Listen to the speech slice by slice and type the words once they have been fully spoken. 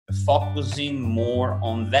focusing more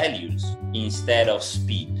on values instead of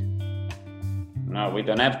speed. No, we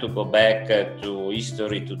don't have to go back to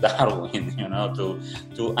history, to Darwin,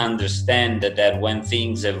 to understand that when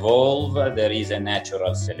things evolve, there is a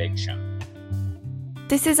natural selection.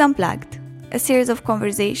 This is Unplugged, a series of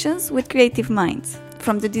conversations with creative minds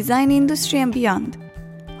from the design industry and beyond,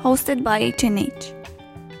 hosted by H&H.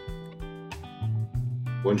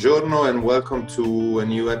 Buongiorno and welcome to a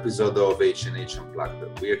new episode of H&H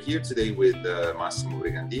Unplugged. We are here today with Massimo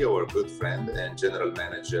Brigandia, our good friend and general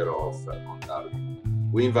manager of Contardi.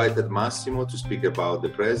 We invited Massimo to speak about the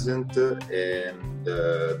present and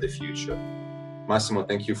the future. Massimo,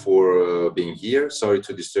 thank you for being here. Sorry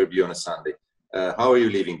to disturb you on a Sunday. How are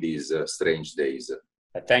you living these strange days?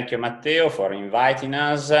 Thank you, Matteo, for inviting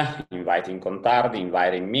us, inviting Contardi,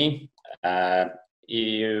 inviting me.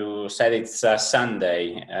 You said it's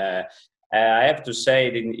Sunday. I have to say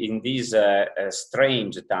in this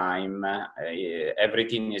strange time,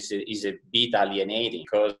 everything is a bit alienating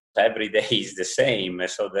because every day is the same.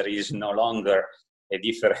 So there is no longer a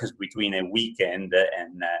difference between a weekend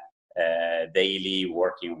and daily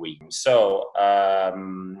working week. So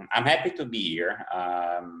I'm happy to be here.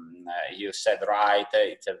 You said right,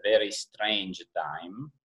 it's a very strange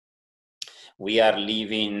time. We are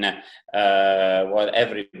living what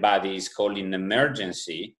everybody is calling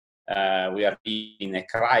emergency. We are in a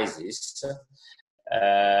crisis.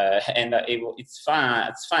 And it's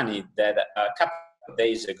funny that a couple of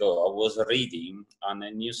days ago, I was reading on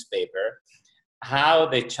a newspaper how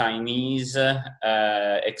the Chinese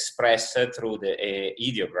express through the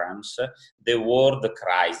ideograms the word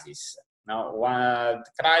crisis. Now, the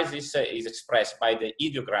crisis is expressed by the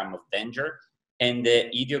ideogram of danger and the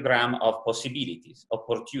ideogram of possibilities,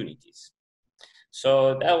 opportunities.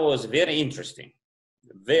 So that was very interesting,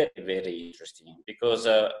 very, very interesting, because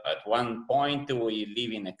at one point we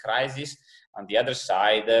live in a crisis. On the other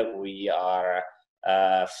side, we are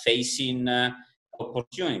facing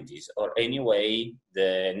opportunities, or anyway,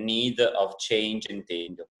 the need of change and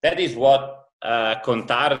change. That is what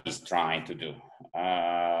Contardi is trying to do.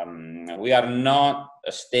 We are not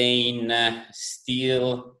staying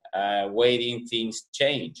still, waiting things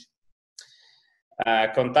change.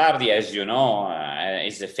 Contardi, as you know,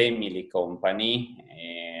 is a family company,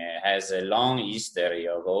 has a long history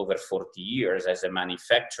of over 40 years as a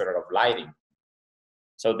manufacturer of lighting.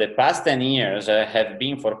 So the past 10 years have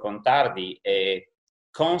been for Contardi a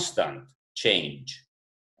constant change,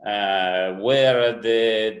 where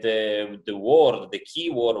the key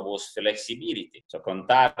word was flexibility. So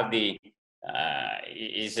Contardi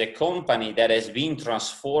is a company that has been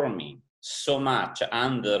transforming so much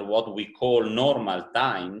under what we call normal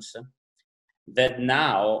times that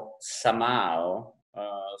now somehow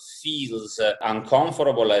feels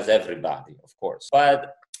uncomfortable as everybody, of course,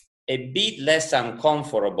 but a bit less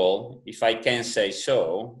uncomfortable, if I can say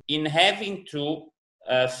so, in having to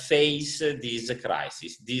face this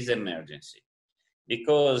crisis, this emergency.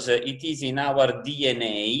 Because it is in our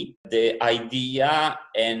DNA, the idea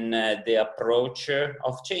and the approach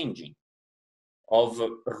of changing, of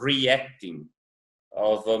reacting,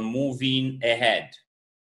 of moving ahead.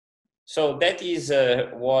 So that is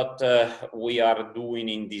what we are doing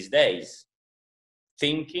in these days.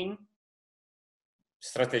 Thinking,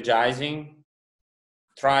 strategizing,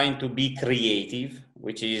 trying to be creative,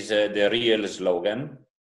 which is the real slogan,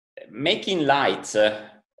 making lights,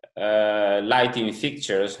 lighting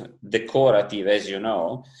fixtures, decorative, as you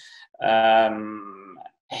know,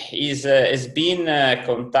 has been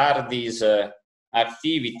Contardi's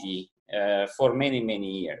activity for many,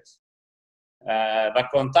 many years. But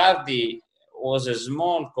Contardi was a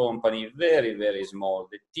small company, very, very small,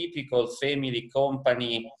 the typical family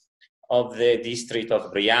company of the district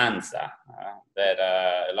of Brianza that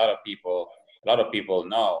a lot of people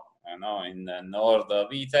know. In the north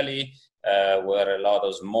of Italy, were a lot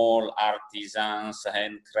of small artisans,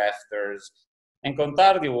 handcrafters, and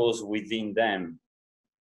Contardi was within them.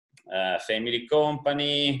 Family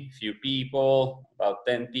company, few people, about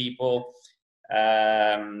 10 people,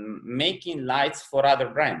 making lights for other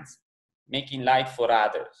brands, making light for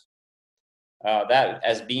others. That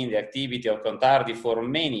has been the activity of Contardi for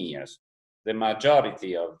many years, the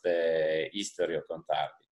majority of the history of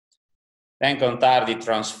Contardi. Then Contardi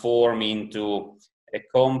transformed into a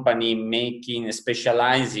company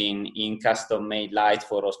specializing in custom-made lights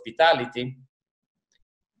for hospitality.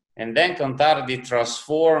 And then Contardi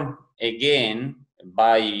transformed again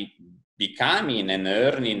by becoming and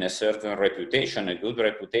earning a certain reputation, a good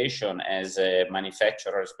reputation as a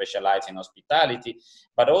manufacturer specialized in hospitality,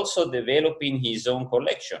 but also developing his own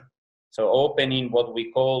collection. So opening what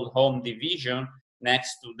we call home division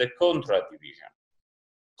next to the contract division.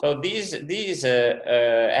 So these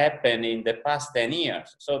happened in the past 10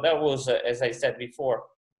 years. So that was, as I said before,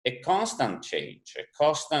 a constant change, a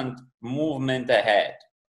constant movement ahead.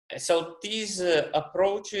 So this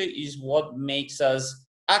approach is what makes us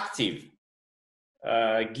active,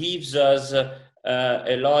 gives us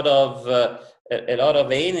a lot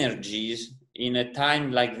of energies in a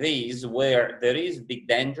time like this, where there is big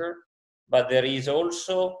danger, but there is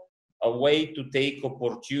also a way to take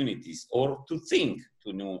opportunities or to think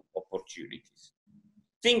to new opportunities.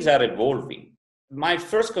 Things are evolving. My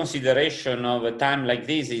first consideration of a time like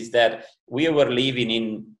this is that we were living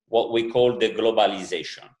in what we call the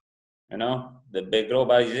globalization. You know, the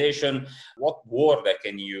globalization, what word I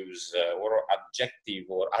can use, or adjective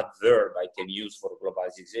or adverb I can use for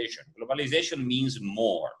globalization? Globalization means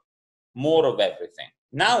more of everything.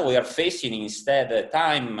 Now we are facing instead a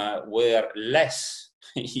time where less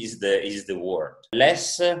is the word.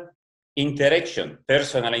 Less interaction,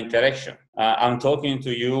 personal interaction. I'm talking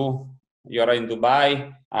to you, you're in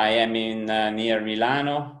Dubai, I am in near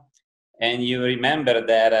Milano, and you remember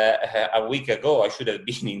that a week ago I should have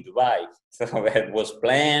been in Dubai. So it was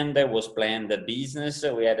planned the business,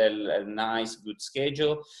 we had a nice, good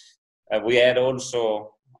schedule. We had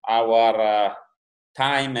also our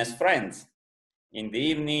time as friends. In the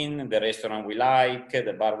evening, the restaurant we like,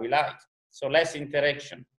 the bar we like. So less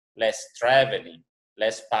interaction, less traveling,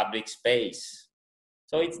 less public space.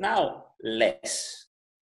 So it's now less.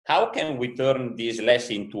 How can we turn this less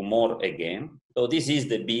into more again? So this is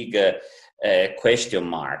the big question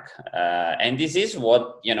mark. And this is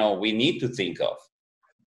what, we need to think of.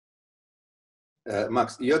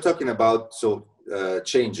 Max, you're talking about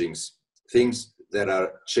changings, things that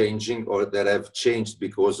are changing or that have changed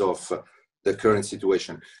because of the current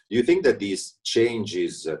situation. Do you think that these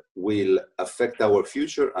changes will affect our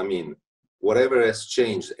future? I mean, whatever has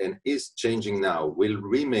changed and is changing now will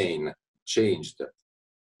remain changed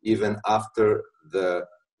even after the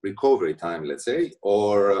recovery time, let's say,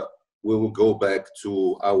 or we will go back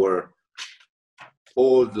to our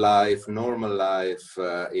old life, normal life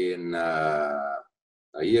in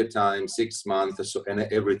a year time, 6 months, and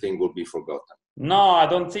everything will be forgotten? No, I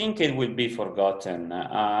don't think it will be forgotten.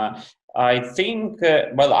 I think,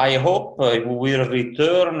 I hope we will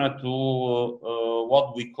return to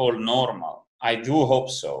what we call normal. I do hope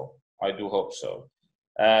so.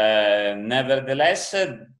 Nevertheless,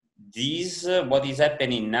 what is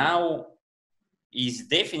happening now is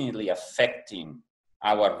definitely affecting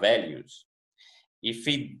our values. If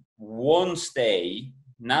it won't stay,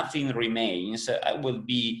 nothing remains, it will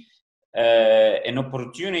be an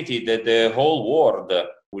opportunity that the whole world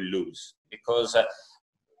will lose. Because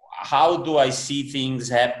how do I see things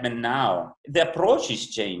happen now? The approach is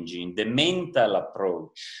changing, the mental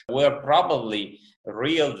approach, where probably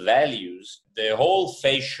real values, the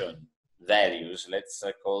old-fashioned values, let's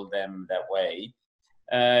call them that way,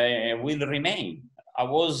 will remain. I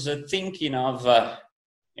was thinking of,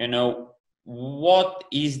 what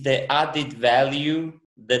is the added value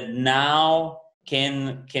that now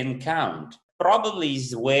can count? Probably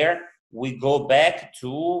is where we go back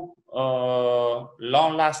to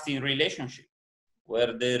long-lasting relationship,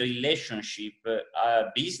 where the relationship,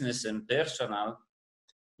 business and personal,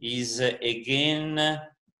 is again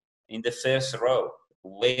in the first row,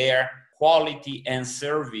 where quality and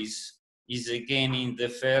service is again in the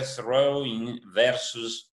first row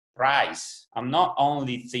versus price. I'm not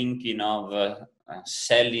only thinking of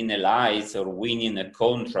selling a light or winning a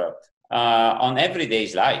contract. On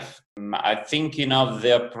everyday's life, I'm thinking of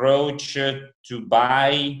the approach to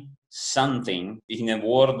buy something in a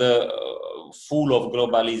world full of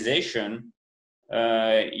globalization.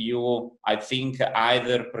 I think,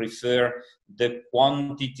 either prefer the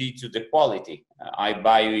quantity to the quality. I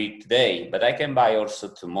buy it today, but I can buy also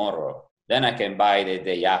tomorrow. Then I can buy the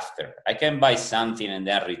day after. I can buy something and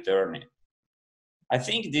then return it. I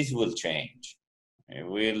think this will change. It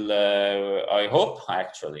will. I hope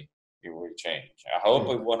actually it will change. I hope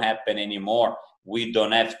it won't happen anymore. We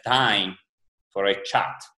don't have time for a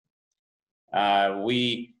chat.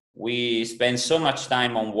 We spend so much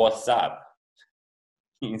time on WhatsApp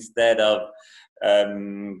instead of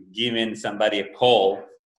giving somebody a call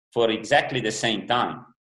for exactly the same time.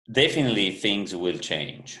 Definitely things will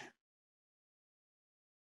change.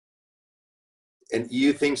 And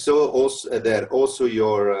you think so also that also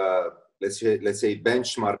your let's say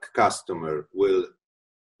benchmark customer will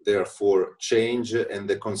therefore change, and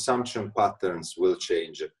the consumption patterns will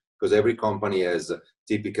change, because every company has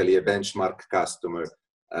typically a benchmark customer,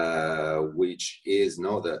 which is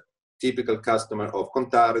the typical customer of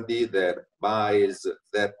Contardi that buys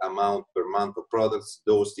that amount per month of products,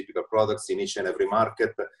 those typical products in each and every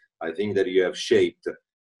market, I think that you have shaped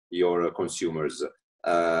your consumers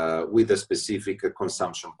with the specific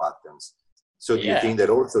consumption patterns. So do you think that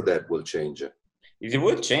also that will change? It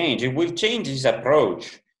will change. It will change his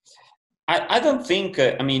approach. I don't think,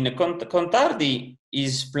 Contardi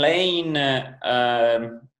is playing at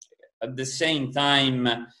the same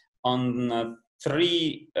time on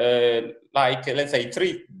three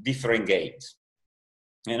different games.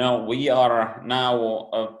 You know, we are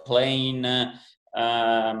now playing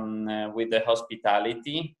with the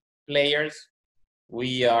hospitality players.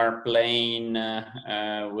 We are playing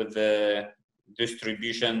with the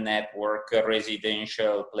distribution network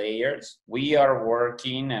residential players. We are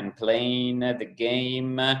working and playing the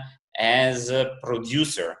game as a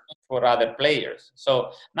producer for other players.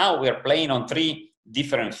 So now we are playing on three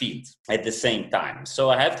different fields at the same time. So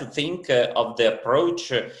I have to think of the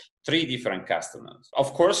approach, three different customers.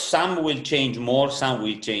 Of course, some will change more, some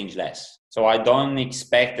will change less. So I don't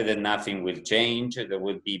expect that nothing will change. There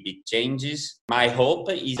will be big changes. My hope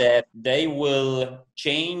is that they will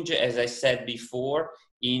change, as I said before,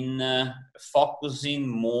 in focusing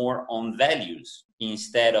more on values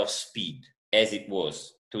instead of speed, as it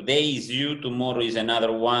was. Today is you, tomorrow is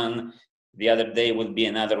another one, the other day will be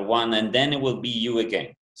another one, and then it will be you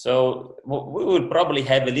again. So we will probably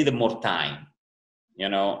have a little more time, you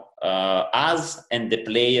know, us and the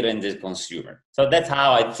player and the consumer. So that's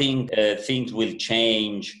how I think things will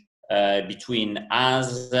change between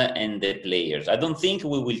us and the players. I don't think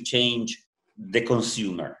we will change the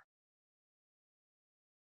consumer.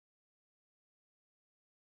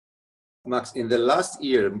 Max, in the last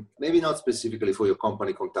year, maybe not specifically for your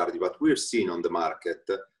company Contardi, but we're seeing on the market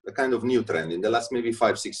a kind of new trend in the last maybe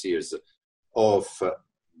 5-6 years of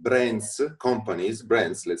brands,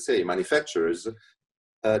 let's say manufacturers,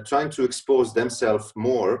 trying to expose themselves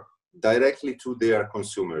more directly to their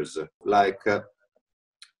consumers, like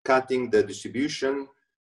cutting the distribution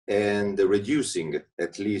and reducing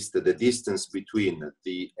at least the distance between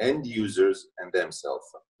the end users and themselves.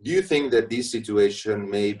 Do you think that this situation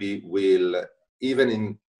maybe will, even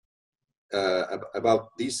in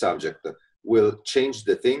about this subject, will change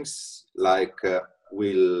the things, like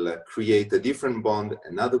will create a different bond,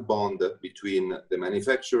 another bond between the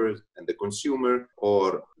manufacturer and the consumer,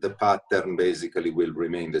 or the pattern basically will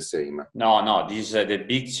remain the same? No, this is the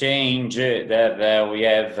big change that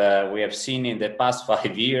we have seen in the past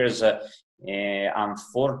 5 years.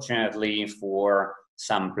 Unfortunately, for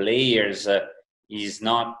some players, is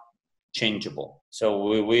not changeable. So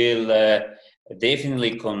we will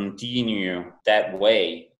definitely continue that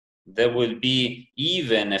way. There will be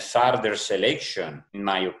even a further selection, in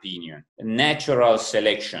my opinion, natural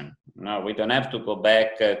selection. No, we don't have to go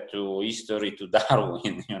back to history, to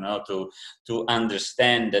Darwin, you know, to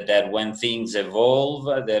understand that when things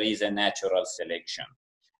evolve, there is a natural selection.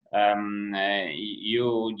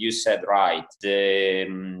 You said right, the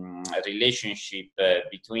relationship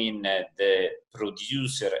between the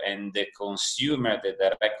producer and the consumer, the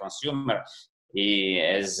direct consumer,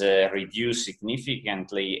 has reduced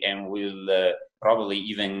significantly and will probably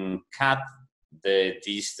even cut the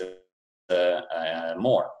distance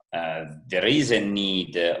more. There is a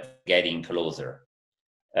need of getting closer.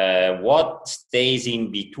 What stays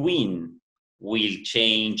in between will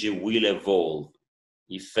change, will evolve.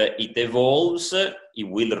 If it evolves, it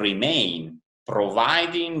will remain,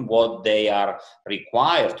 providing what they are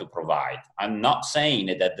required to provide. I'm not saying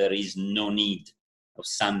that there is no need of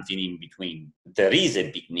something in between. There is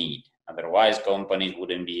a big need. Otherwise, companies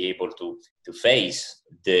wouldn't be able to face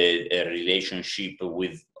the relationship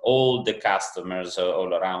with all the customers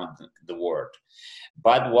all around the world.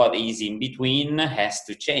 But what is in between has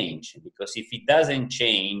to change, because if it doesn't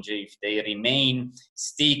change, if they remain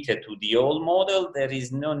stick to the old model, there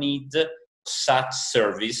is no need such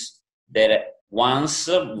service that once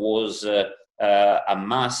was a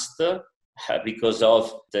must because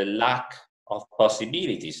of the lack of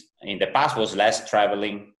possibilities. In the past was less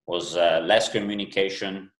traveling, was less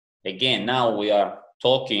communication. Again, now we are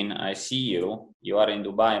talking, I see you are in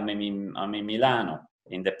Dubai, I'm in Milano.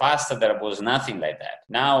 In the past, there was nothing like that.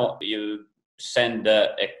 Now you send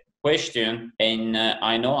a question and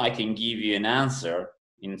I know I can give you an answer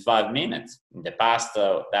in 5 minutes. In the past,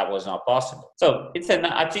 that was not possible. So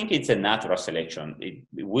I think it's a natural selection. It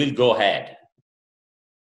will go ahead.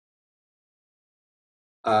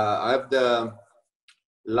 I have the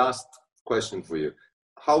last question for you.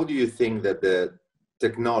 How do you think that the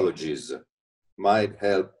technologies might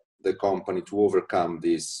help the company to overcome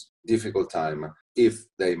this difficult time, if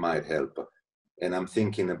they might help? and I'm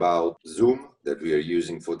thinking about Zoom that we are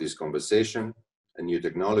using for this conversation, a new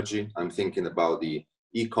technology. I'm thinking about the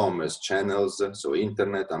e-commerce channels, so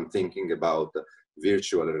internet. I'm thinking about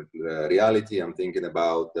virtual reality. I'm thinking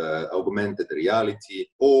about augmented reality,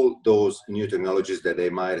 all those new technologies that they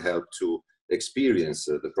might help to experience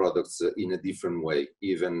the products in a different way,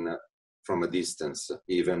 even from a distance,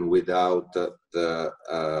 even without the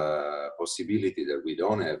possibility that we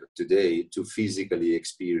don't have today to physically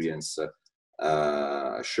experience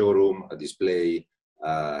a showroom, a display,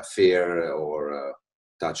 fair, or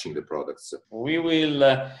touching the products. We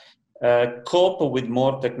will cope with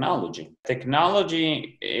more technology.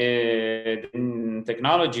 Technology, the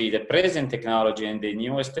present technology and the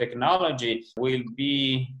newest technology will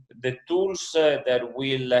be the tools that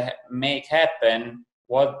will make happen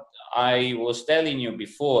what I was telling you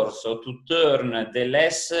before, so to turn the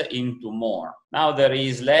less into more. Now there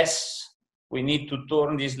is less, we need to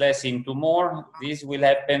turn this less into more. This will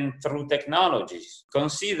happen through technologies.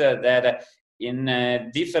 Consider that in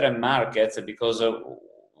different markets, because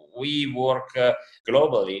we work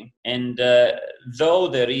globally, and though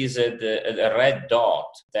there is a red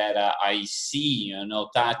dot that I see,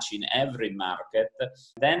 touching every market,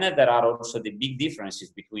 then there are also the big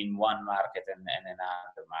differences between one market and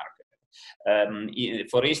another market.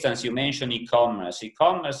 For instance, you mentioned e-commerce.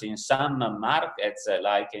 E-commerce in some markets,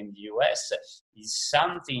 like in the US, is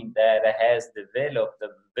something that has developed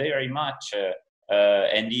very much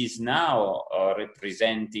and is now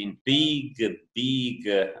representing big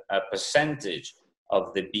percentage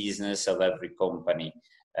of the business of every company,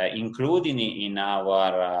 including in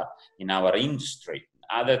our industry.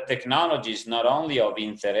 Other technologies, not only of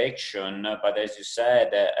interaction, but as you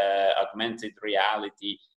said, augmented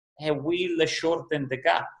reality, will shorten the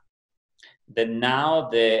gap. Now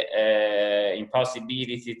the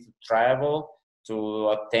impossibility to travel, to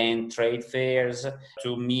attend trade fairs,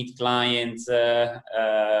 to meet clients and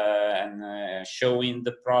showing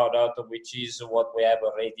the product, which is what we have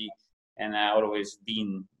already and always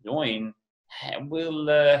been doing, will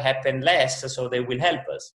happen less, so they will help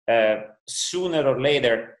us. Sooner or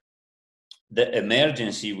later, the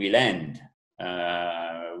emergency will end.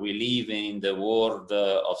 We live in the world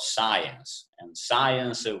of science, and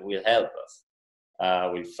science will help us.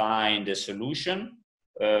 We'll find a solution.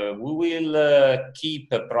 We will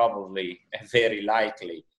keep probably, very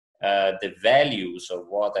likely, the values of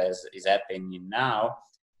what is happening now.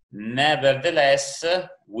 Nevertheless,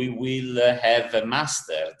 we will have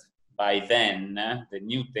mastered by then the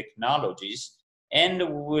new technologies, and we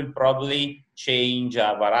will probably change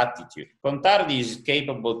our attitude. Contardi is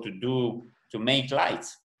capable to make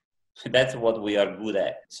lights. That's what we are good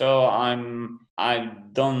at. So I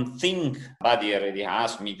don't think somebody already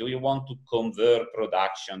asked me, do you want to convert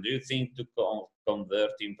production? Do you think to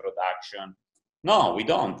convert in production? No, we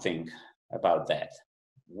don't think about that.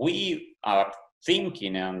 We are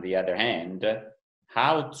thinking, on the other hand,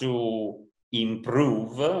 how to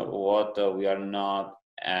improve what we are not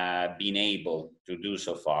been able to do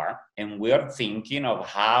so far. And we are thinking of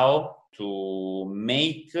how to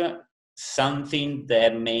make something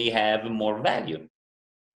that may have more value.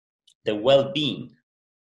 The well-being,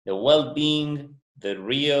 the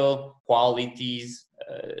real qualities,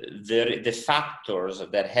 the factors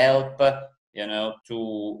that help,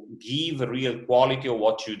 to give real quality of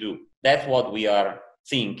what you do. That's what we are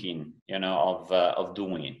thinking, of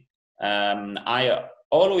doing. I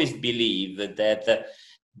always believe that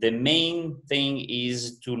the main thing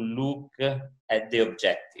is to look at the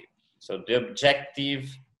objective. So the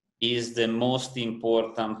objective is the most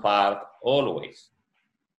important part always.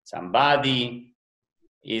 Somebody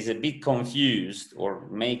is a bit confused or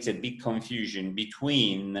makes a big confusion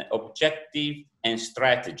between objective and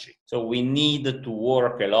strategy. So we need to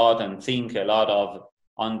work a lot and think a lot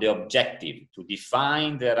on the objective, to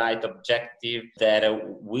define the right objective that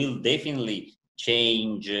will definitely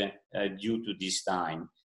change due to this time.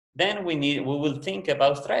 Then we will think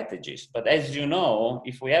about strategies. But as you know,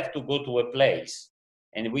 if we have to go to a place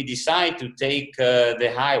and we decide to take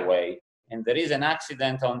the highway, and there is an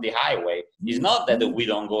accident on the highway, it's not that we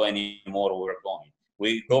don't go anymore where we're going.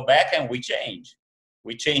 We go back and we change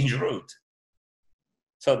route.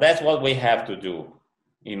 So that's what we have to do,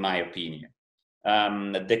 in my opinion.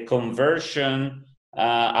 The conversion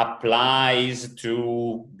applies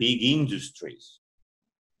to big industries.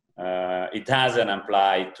 It doesn't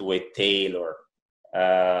apply to a tailor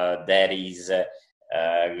that is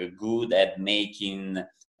good at making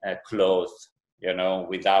clothes,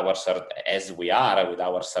 with our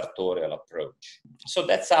sartorial approach. So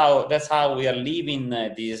that's how we are living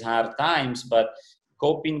these hard times, but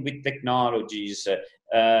coping with technologies,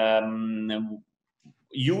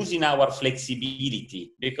 using our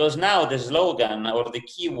flexibility, because now the slogan or the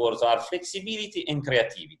keywords are flexibility and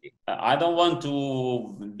creativity. I don't want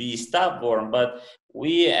to be stubborn, but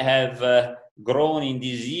we have grown in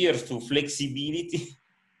these years to flexibility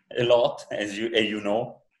a lot, as you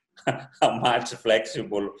know, how much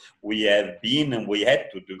flexible we have been and we had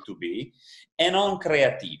to be, and on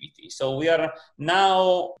creativity. So we are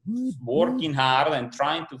now working hard and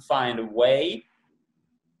trying to find a way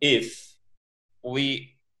if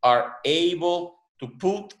we are able to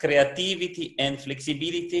put creativity and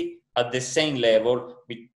flexibility at the same level,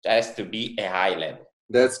 which has to be a high level.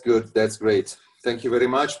 That's good. That's great. Thank you very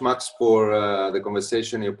much, Max, for the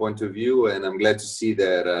conversation, your point of view. And I'm glad to see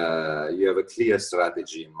that you have a clear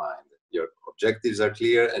strategy in mind. Your objectives are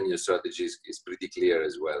clear and your strategy is pretty clear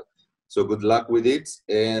as well. So good luck with it.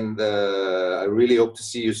 And I really hope to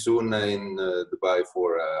see you soon in Dubai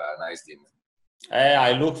for a nice dinner.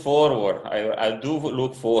 I look forward. I do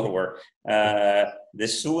look forward. The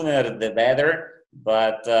sooner, the better.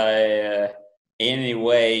 But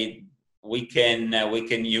anyway, we can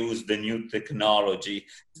use the new technology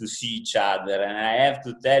to see each other. And I have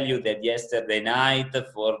to tell you that yesterday night,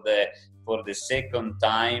 for the second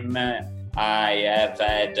time, I have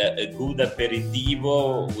had a good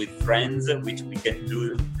aperitivo with friends, which we can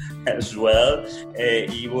do as well.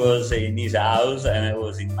 He was in his house and I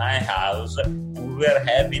was in my house. We were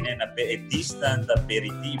having a distant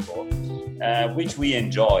aperitivo, which we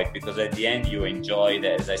enjoyed, because at the end you enjoyed,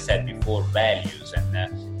 as I said before, values,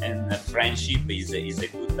 and friendship is a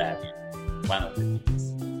good value, one of the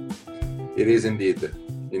things. It is indeed.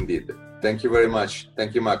 Thank you very much.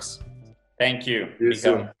 Thank you, Max. Thank you. See you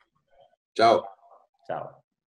soon. Ciao. Ciao.